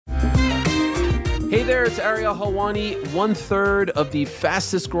Hey there, it's Ariel Helwani, 1/3 of the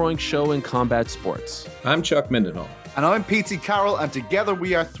fastest growing show in combat sports. I'm Chuck Mindenhall. And I'm P.T. Carroll, and together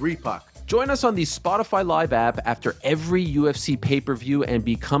we are 3PAC. Join us on the Spotify Live app after every UFC pay-per-view and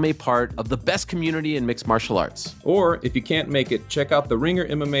become a part of the best community in mixed martial arts. Or if you can't make it, check out the Ringer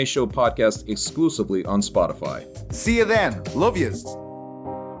MMA Show podcast exclusively on Spotify. See you then. Love yous.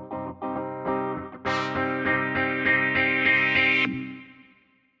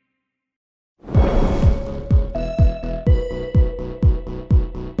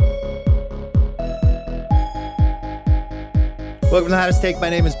 Welcome to How to Take. My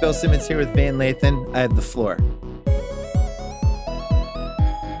name is Bill Simmons here with Van Lathan. I have the floor.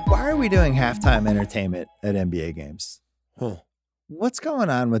 Why are we doing halftime entertainment at NBA games? What's going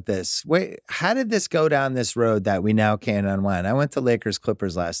on with this? Wait, how did this go down this road that we now can't unwind? I went to Lakers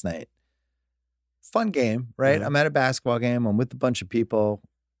Clippers last night. Fun game, right? Yeah. I'm at a basketball game. I'm with a bunch of people.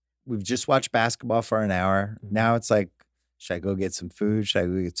 We've just watched basketball for an hour. Now it's like, should I go get some food? Should I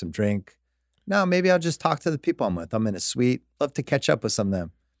go get some drink? No, maybe I'll just talk to the people I'm with. I'm in a suite. Love to catch up with some of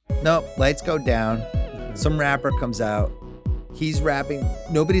them. No, lights go down. Some rapper comes out. He's rapping.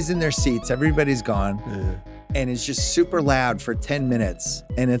 Nobody's in their seats. Everybody's gone. Yeah. And it's just super loud for 10 minutes.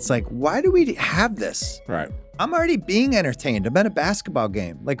 And it's like, why do we have this? Right. I'm already being entertained. I'm at a basketball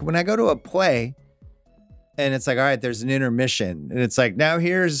game. Like when I go to a play and it's like, all right, there's an intermission. And it's like, now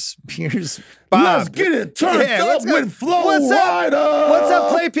here's Bob. Let's get it turned up with Flow Rider. What's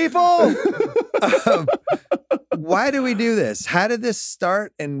up, play people? Why do we do this? How did this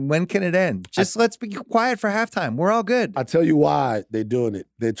start and when can it end? Just let's be quiet for halftime. We're all good. I tell you why they're doing it.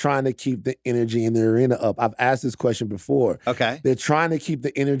 They're trying to keep the energy in the arena up. I've asked this question before. Okay. They're trying to keep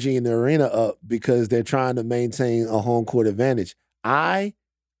the energy in the arena up because they're trying to maintain a home court advantage. I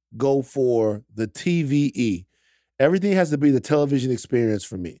go for the TVE. Everything has to be the television experience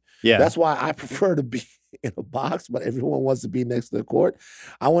for me. Yeah. That's why I prefer to be in a box, but everyone wants to be next to the court.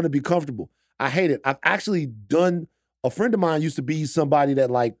 I want to be comfortable. I hate it. I've actually done, a friend of mine used to be somebody that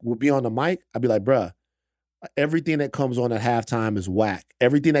like would be on the mic. I'd be like, bruh, everything that comes on at halftime is whack.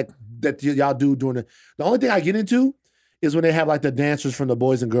 Everything that y'all do during the only thing I get into is when they have like the dancers from the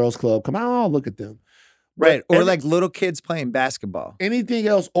Boys and Girls Club. Come on, look at them. Right. But Or like little kids playing basketball. anything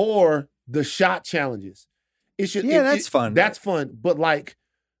else, or the shot challenges. That's fun. That's fun. But like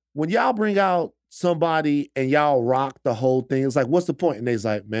when y'all bring out somebody and y'all rock the whole thing, it's like, what's the point? And they's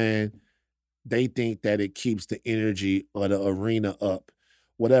like, man, they think that it keeps the energy of the arena up,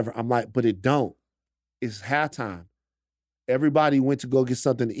 whatever. I'm like, but it don't. It's halftime. Everybody went to go get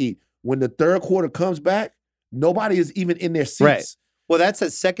something to eat. When the third quarter comes back, nobody is even in their seats. Right. Well, that's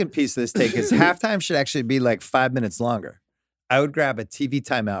the second piece of this take is halftime should actually be like 5 minutes longer. I would grab a TV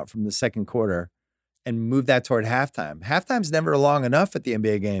timeout from the second quarter and move that toward halftime. Halftime's never long enough at the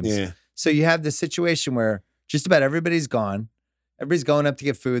NBA games. Yeah. So you have this situation where just about everybody's gone. Everybody's going up to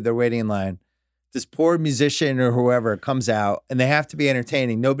get food. They're waiting in line. This poor musician or whoever comes out and they have to be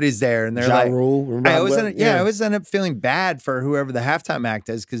entertaining. Nobody's there. And they're Ja like, Rule, I always end up feeling bad for whoever the halftime act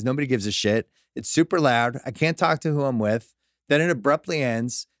is because nobody gives a shit. It's super loud. I can't talk to who I'm with. Then it abruptly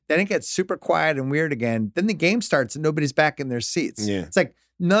ends. Then it gets super quiet and weird again. Then the game starts and nobody's back in their seats. Yeah. It's like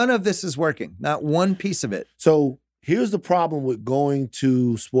none of this is working. Not one piece of it. So here's the problem with going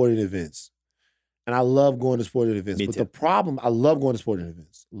to sporting events. And I love going to sporting events. Me but too. the problem, I love going to sporting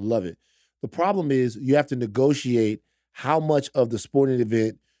events. Love it. The problem is you have to negotiate how much of the sporting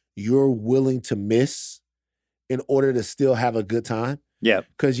event you're willing to miss in order to still have a good time. Yeah.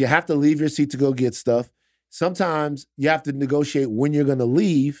 Because you have to leave your seat to go get stuff. Sometimes you have to negotiate when you're going to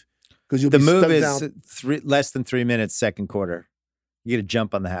leave because you'll The be move stuck is down. less than 3 minutes, second quarter. You get to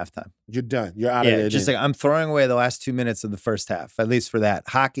jump on the halftime. You're done. You're out of there. Just then. like I'm throwing away the last 2 minutes of the first half, at least for that.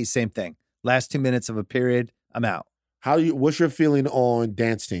 Hockey, same thing. Last 2 minutes of a period, I'm out. What's your feeling on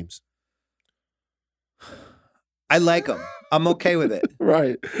dance teams? I like them. I'm okay with it.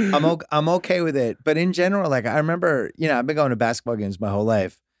 Right. I'm okay with it. But in general, like I remember, I've been going to basketball games my whole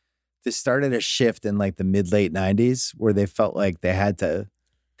life. This started a shift in like the mid-late 90s where they felt like they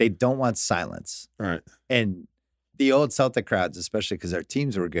don't want silence. Right. And the old Celtic crowds, especially because our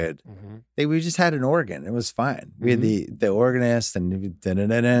teams were good, we just had an organ. It was fine. We had the organist and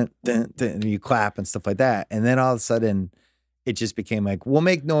and you clap and stuff like that. And then all of a sudden, it just became like, we'll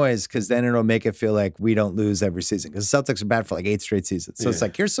make noise because then it'll make it feel like we don't lose every season. Because the Celtics are bad for like 8 straight seasons. So it's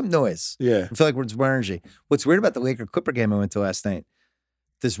like, here's some noise. Yeah. I feel like it's more energy. What's weird about the Laker Clipper game I went to last night,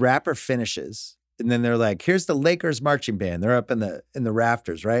 this rapper finishes, and then they're like, here's the Lakers marching band. They're up in the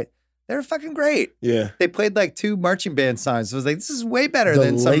rafters, right? They're fucking great. Yeah. They played like 2 marching band songs. I was like, this is way better The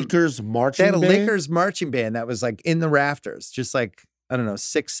than some. Lakers marching They had a band? Lakers marching band that was like in the rafters, just like I don't know,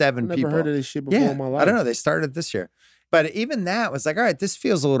 6, 7 I've people. never heard of this shit before in my life. I don't know. They started this year. But even that was like, all right, this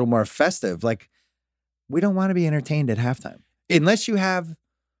feels a little more festive. Like, we don't want to be entertained at halftime. Unless you have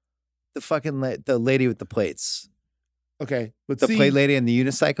the fucking the lady with the plates. Okay. But The see, plate lady and the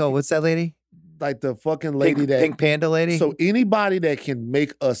unicycle. What's that lady? like the fucking lady Pink Panda lady? So anybody that can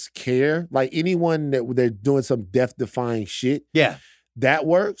make us care, like anyone that they're doing some death-defying shit, yeah. that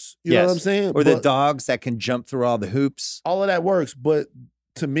works. You know what I'm saying? Or the But dogs that can jump through all the hoops. all of that works. But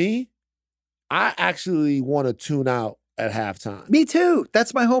to me, I actually want to tune out at halftime. Me too.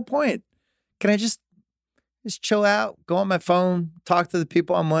 That's my whole point. Can I just chill out, go on my phone, talk to the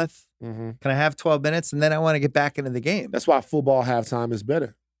people I'm with? Mm-hmm. Can I have 12 minutes? And then I want to get back into the game. That's why football halftime is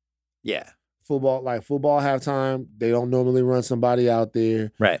better. Yeah. Football halftime, they don't normally run somebody out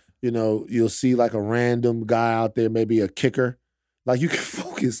there. Right. You know, you'll see like a random guy out there, maybe a kicker. Like you can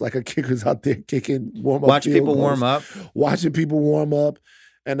focus, like a kicker's out there kicking, warm up. Watch people warm up. Watching people warm up.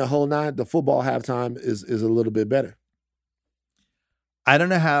 And the whole nine, the football halftime is a little bit better. I don't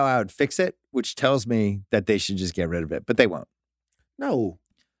know how I would fix it, which tells me that they should just get rid of it, but they won't. No.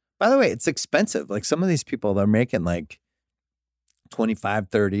 By the way, it's expensive. Like some of these people, they're making like 25,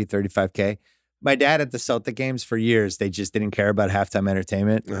 30, 35K. My dad at the Celtic games for years, they just didn't care about halftime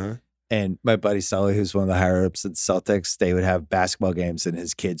entertainment. Uh-huh. And my buddy Sully, who's one of the higher ups at the Celtics, they would have basketball games and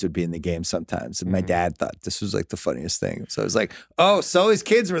his kids would be in the game sometimes. And my dad thought this was like the funniest thing. So I was like, oh, Sully's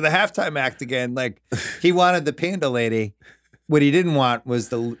kids were the halftime act again. Like he wanted the panda lady. What he didn't want was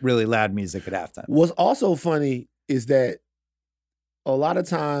the really loud music at halftime. What's also funny is that a lot of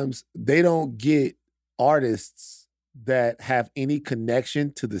times they don't get artists that have any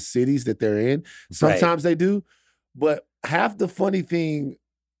connection to the cities that they're in. Sometimes they do, but half of the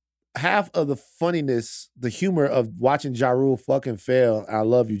funniness, the humor of watching Ja Rule fucking fail, I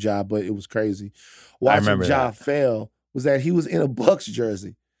love you, Ja, but it was crazy. Watching Ja fail was that he was in a Bucks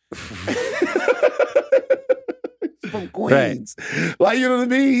jersey. From Queens. Right. Like, you know what I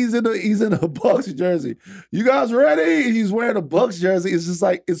mean? He's in a Bucks jersey. You guys ready? He's wearing a Bucks jersey. It's just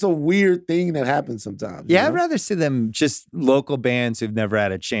like, it's a weird thing that happens sometimes. Yeah, I'd rather see them just local bands who've never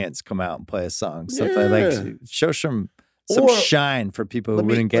had a chance come out and play a song. Something like show some shine for people who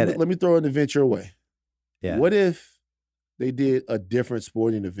wouldn't get it. Let me throw an event your way. Yeah. What if they did a different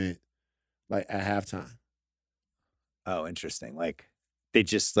sporting event like at halftime? Oh, interesting. Like they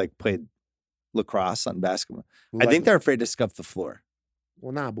just like played lacrosse on basketball. Like, I think they're afraid to scuff the floor.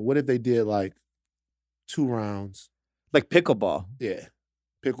 Well, nah, but what if they did like 2 rounds? Like pickleball. Yeah.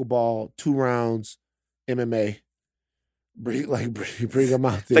 Pickleball, 2 rounds, MMA. Bring them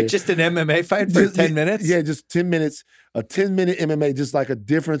out there. Like just an MMA fight for 10 minutes? Yeah, just 10 minutes. A 10-minute MMA, just like a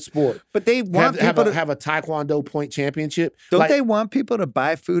different sport. But they want people to have a Taekwondo point championship. Don't they want people to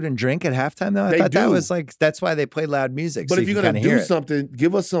buy food and drink at halftime though? I thought that was like, that's why they play loud music. But so if you're going to do something,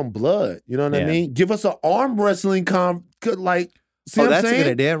 give us some blood. You know what I mean? Give us an arm wrestling like, see what I'm saying? That's a good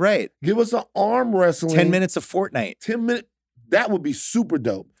idea, right. Give us an arm wrestling. 10 minutes of Fortnite. 10 minutes. That would be super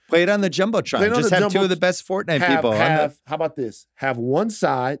dope. Play it on the Jumbotron. Just have 2 of the best Fortnite people. How about this? Have one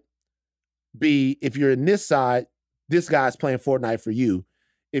side be, if you're in this side, this guy's playing Fortnite for you.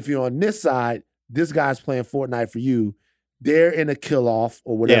 If you're on this side, this guy's playing Fortnite for you. They're in a kill off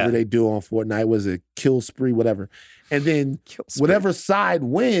or whatever they do on Fortnite. Was it kill spree, whatever. And then whatever side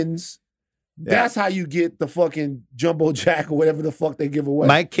wins, that's how you get the fucking Jumbo Jack or whatever the fuck they give away.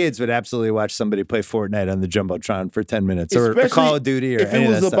 My kids would absolutely watch somebody play Fortnite on the Jumbotron for 10 minutes or Call of Duty or if any it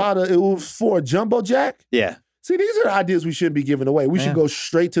was of that stuff. it was for a Jumbo Jack. Yeah. See, these are ideas we shouldn't be giving away. We should go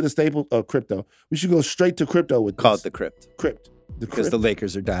straight to the staple of crypto. We should go straight to crypto with this. Call it the Crypt. Because the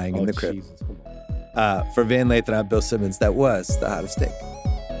Lakers are dying in the Crypt. Jesus, come on. For Van Lathan, I'm Bill Simmons. That was The Hottest Take.